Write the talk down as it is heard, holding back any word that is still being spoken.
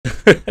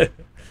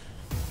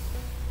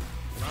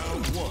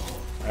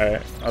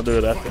Alright, I'll do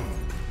it after.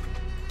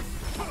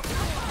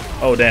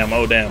 Oh damn,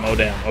 oh damn, oh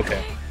damn,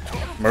 okay.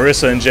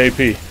 Marissa and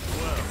JP.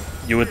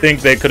 You would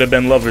think they could have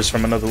been lovers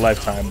from another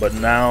lifetime, but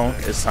now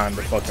it's time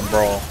to fucking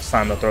brawl. It's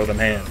time to throw them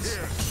hands.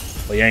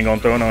 But you ain't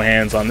gonna throw no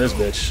hands on this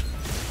bitch.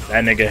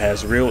 That nigga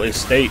has real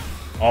estate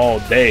all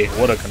day.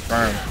 What a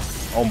confirm.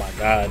 Oh my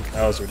god,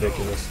 that was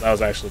ridiculous. That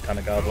was actually kind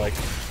of godlike.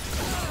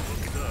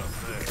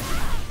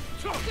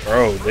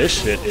 Bro, this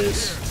shit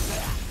is...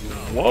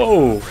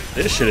 Whoa,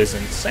 this shit is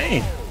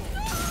insane.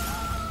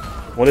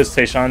 What is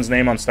Tayshawn's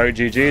name on Start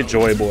GG?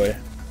 Joy Boy.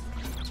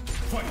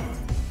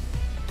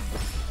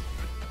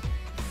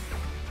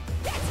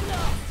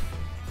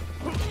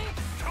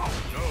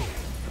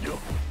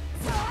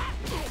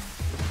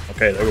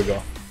 Okay, there we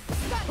go.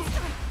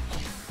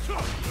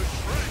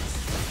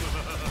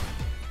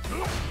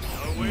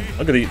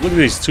 Look at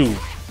these two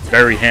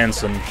very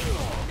handsome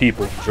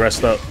people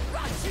dressed up.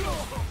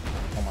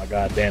 Oh my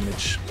god,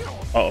 damage.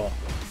 Uh-oh.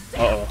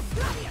 Uh-oh.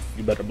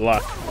 You better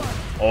block.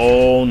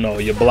 Oh no,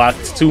 you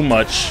blocked too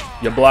much.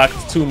 You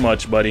blocked too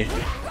much, buddy.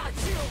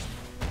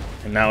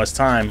 And now it's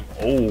time.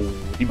 Oh,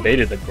 he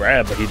baited the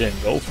grab, but he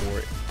didn't go for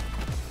it.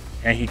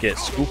 And he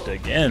gets scooped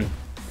again.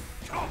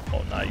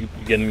 Oh, nah, you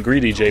getting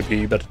greedy,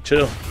 JP. You better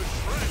chill.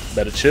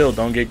 Better chill.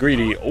 Don't get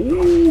greedy.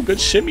 Oh, good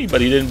shimmy,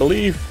 but he didn't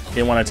believe. He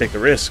didn't want to take the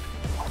risk.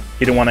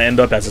 He didn't want to end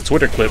up as a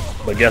Twitter clip.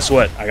 But guess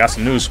what? I got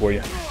some news for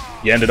you.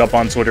 You ended up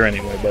on Twitter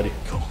anyway, buddy.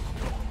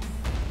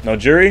 No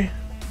jury?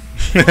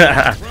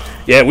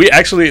 Yeah, we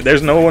actually,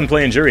 there's no one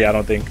playing jury, I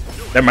don't think.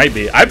 There might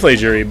be. I play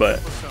jury, but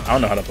I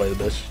don't know how to play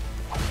the bitch.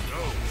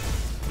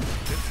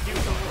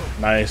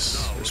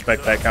 Nice.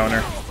 Respect that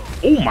counter.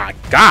 Oh my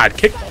god,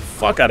 kick the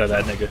fuck out of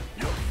that nigga.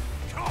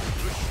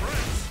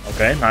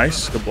 Okay,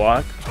 nice. Good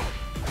block.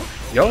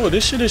 Yo,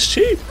 this shit is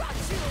cheap.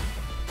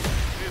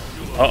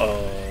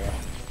 Uh-oh.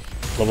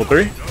 Level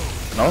 3?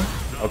 No?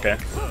 Okay.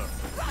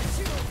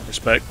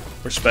 Respect.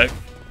 Respect.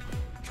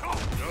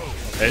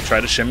 Okay,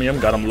 try to shimmy him.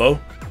 Got him low.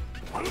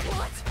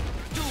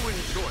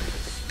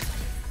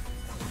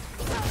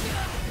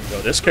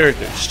 Yo, this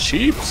character is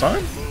cheap,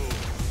 son.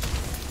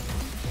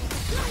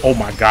 Oh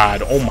my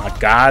god. Oh my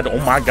god. Oh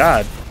my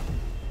god.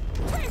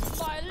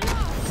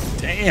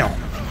 Damn.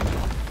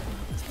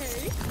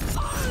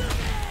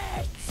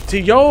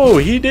 Yo,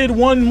 he did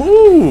one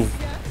move.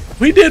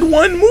 We did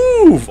one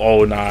move.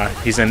 Oh, nah.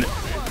 He's in.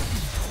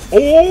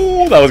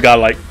 Oh, that was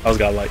godlike. That was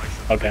godlike.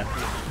 Okay.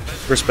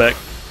 Respect.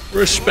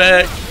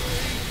 Respect.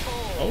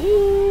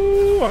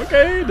 Oh,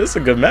 okay. This is a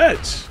good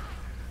match.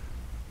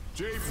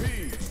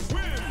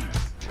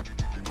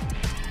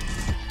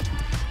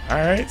 All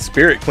right.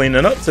 Spirit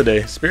cleaning up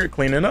today. Spirit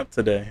cleaning up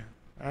today.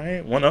 All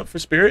right. 1 up for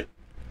Spirit.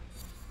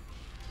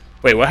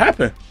 Wait, what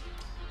happened?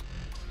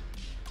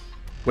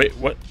 Wait,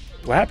 what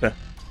happened?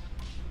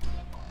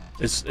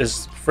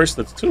 It's first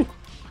that's 2.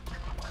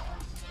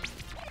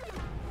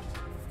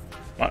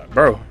 What,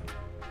 bro?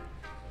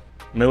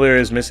 Miller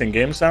is missing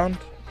game sound?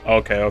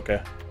 Okay,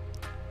 okay.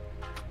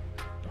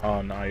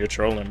 Oh no, you're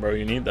trolling, bro.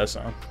 You need that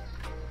sound.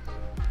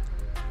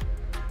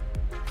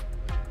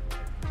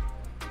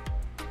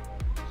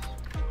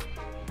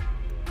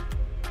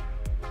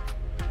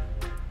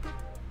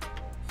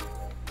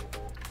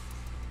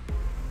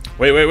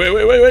 Wait.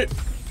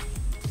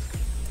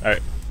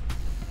 Alright.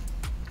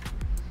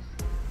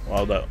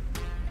 Wild out.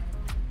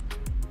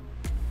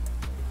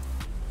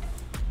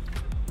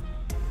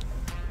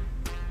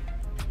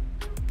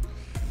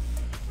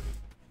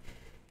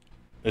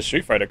 This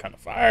Street Fighter kind of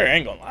fire. I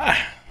ain't gonna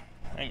lie.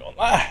 I ain't gonna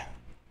lie.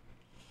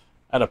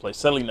 I gotta play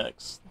Selly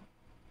next.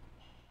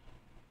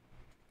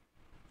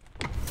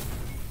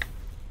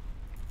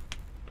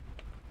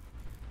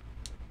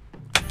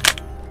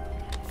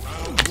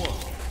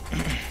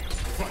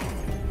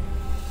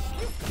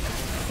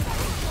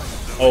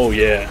 Oh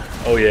yeah.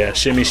 Oh yeah.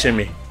 Shimmy,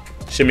 shimmy.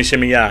 Shimmy,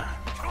 shimmy, yeah.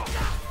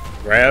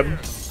 Grab.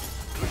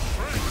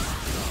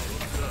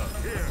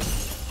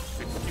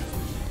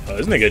 Oh,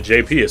 this nigga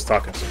JP is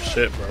talking some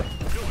shit, bro.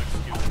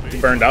 He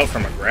burned out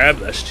from a grab?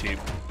 That's cheap.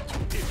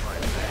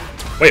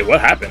 Wait,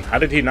 what happened? How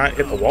did he not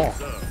hit the wall?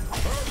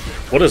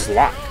 What is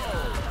lock?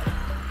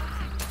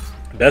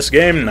 Best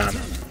game? Nah.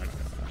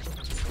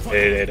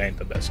 It ain't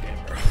the best game,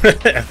 bro.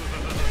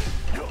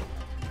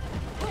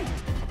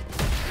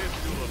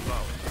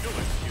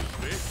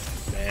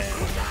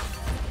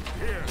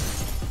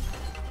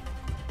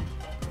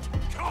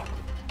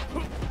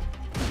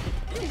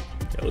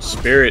 Yo,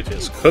 Spirit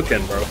is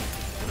cooking, bro.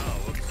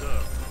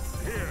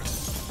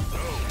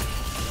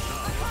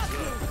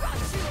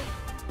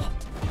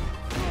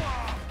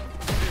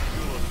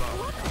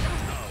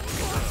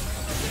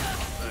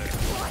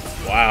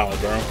 Wow,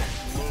 bro.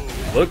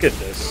 Look at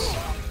this.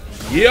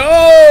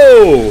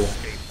 Yo!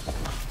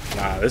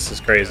 Nah, this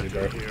is crazy,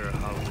 bro.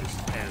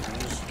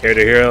 Care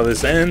to hear how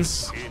this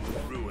ends?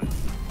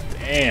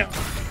 Damn.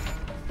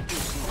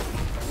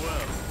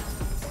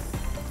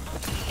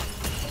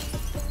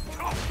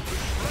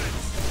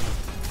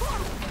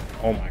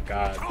 Oh my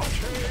god.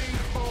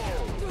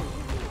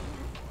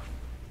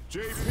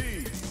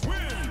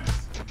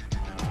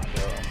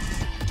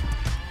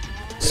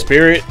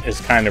 Spirit is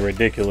kind of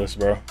ridiculous,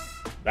 bro.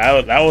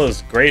 That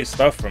was great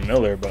stuff from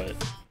Miller, but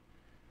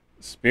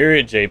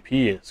Spirit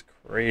JP is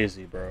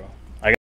crazy, bro.